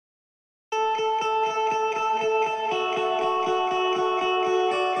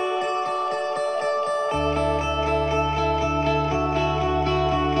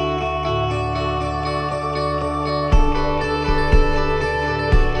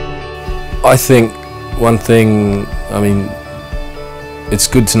I think one thing, it's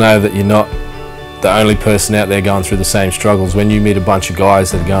good to know that you're not the only person out there going through the same struggles. When you meet a bunch of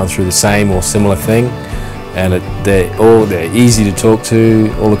guys that are going through the same or similar thing, and they're easy to talk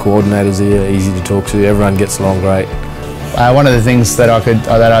to, all the coordinators here are easy to talk to, everyone gets along great. One of the things that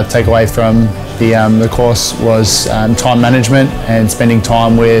I'd take away from the course was time management and spending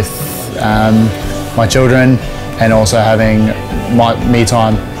time with my children, and also having my me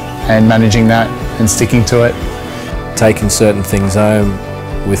time and managing that and sticking to it. Taking certain things home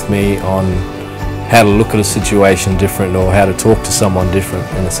with me on how to look at a situation different, or how to talk to someone different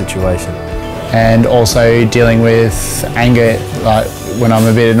in a situation. And also dealing with anger, like when I'm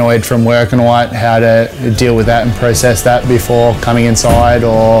a bit annoyed from work and all that, how to deal with that and process that before coming inside,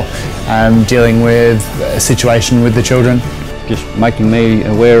 or dealing with a situation with the children. Just making me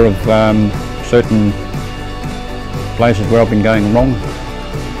aware of certain places where I've been going wrong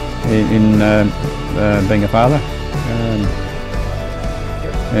in being a father,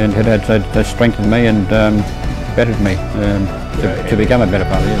 and it had strengthened me and bettered me to become a better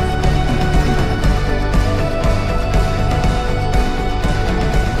father. Yeah.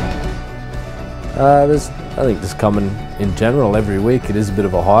 I think just coming in general every week, it is a bit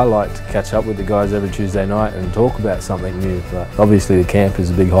of a highlight to catch up with the guys every Tuesday night and talk about something new. But obviously the camp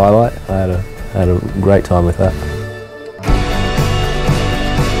is a big highlight. I had a great time with that.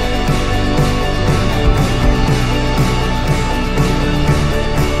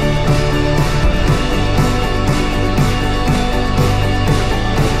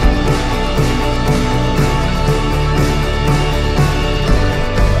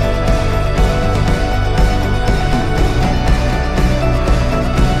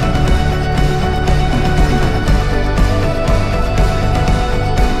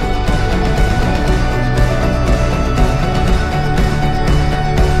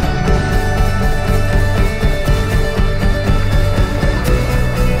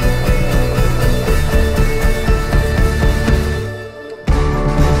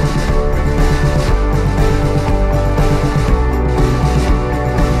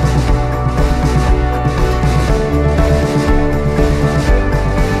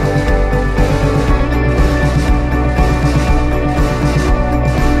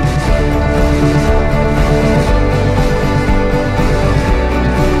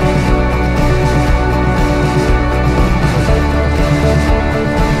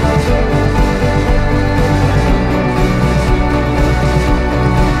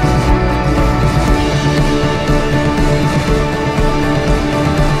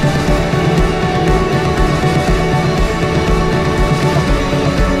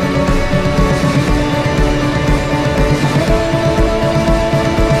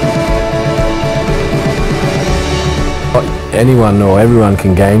 Anyone or everyone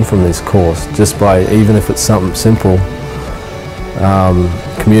can gain from this course, just by, even if it's something simple.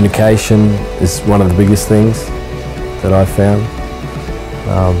 Communication is one of the biggest things that I've found.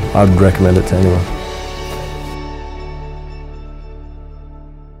 I'd recommend it to anyone.